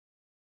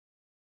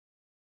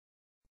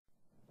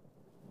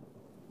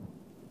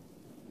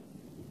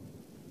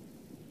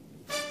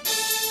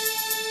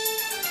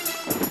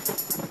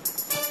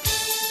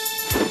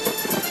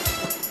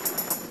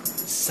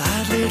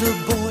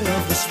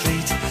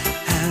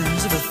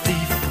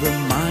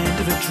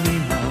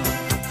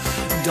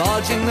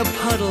dodging the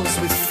puddles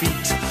with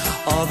feet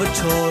of a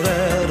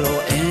Toreador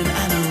in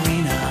an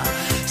arena,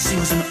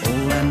 sings an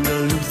old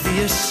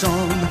Andalusia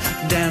song,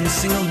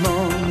 dancing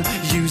along,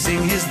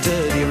 using his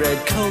dirty red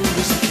coat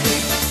as a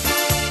cape.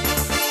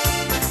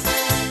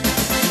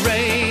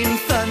 Rain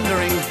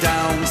thundering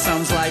down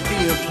sounds like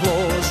the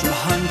applause from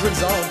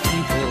hundreds of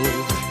people.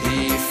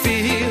 He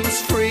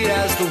feels free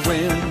as the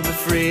wind,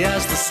 free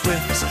as the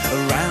swifts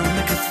around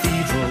the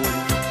cathedral.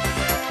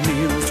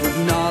 Kneels to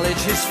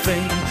acknowledge his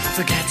fame,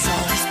 forgets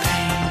all his pain.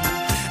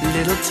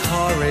 Little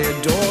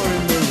Toreador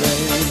in the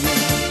rain.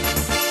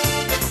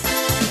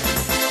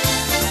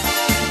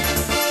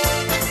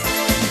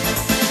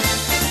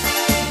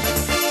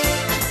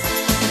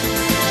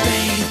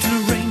 Bathed in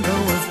a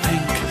rainbow of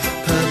pink,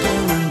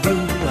 purple and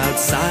blue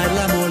outside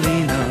La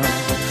Molina,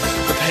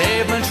 the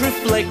pavement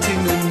reflecting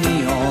the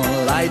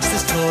neon lights,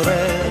 this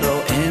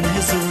Toreador in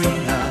his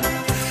arena.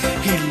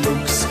 He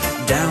looks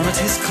down at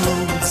his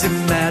clothes,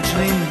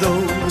 imagining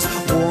those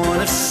worn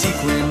of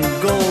sequin,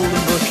 gold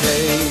and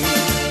brocade.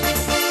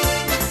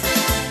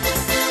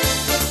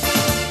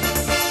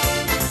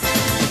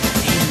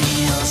 He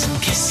kneels and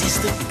kisses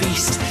the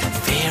beast,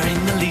 fearing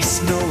the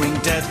least, knowing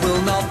death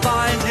will not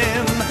bind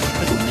him.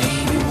 But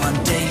maybe one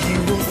day he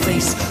will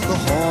face the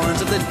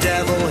horns of the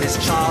devil, his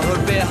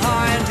childhood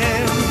behind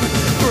him.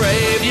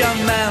 Brave young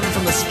man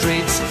from the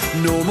streets,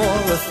 no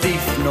more a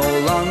thief, no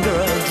longer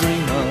a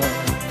dreamer,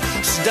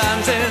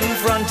 stands in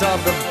front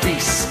of the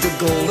beast, a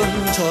golden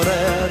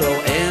Toreador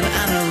in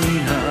an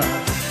arena.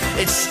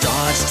 It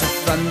starts to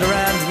thunder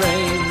and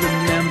rain,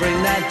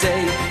 remembering that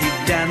day he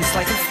danced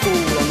like a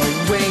fool on the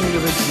wing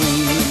of a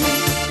dream.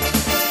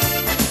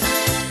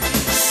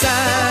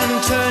 Sand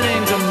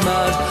turning to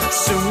mud,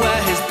 soon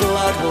where his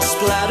blood will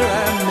splatter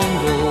and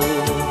mingle.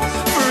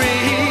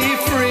 Free,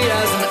 free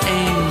as an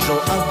angel,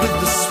 up with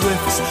the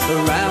swifts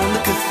around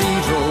the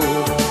cathedral.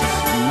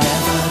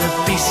 Never to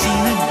be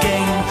seen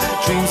again,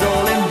 dreams